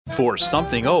For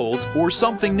something old or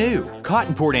something new,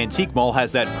 Cottonport Antique Mall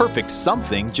has that perfect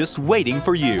something just waiting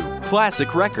for you.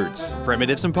 Classic records,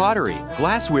 primitives and pottery,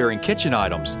 glassware and kitchen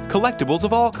items, collectibles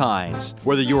of all kinds.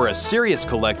 Whether you're a serious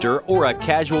collector or a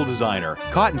casual designer,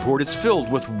 Cottonport is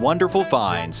filled with wonderful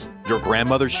finds. Your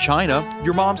grandmother's china,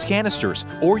 your mom's canisters,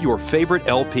 or your favorite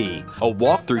LP. A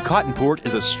walk through Cottonport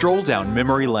is a stroll down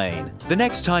memory lane. The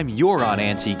next time you're on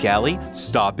Antique Alley,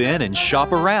 stop in and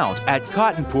shop around at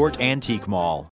Cottonport Antique Mall.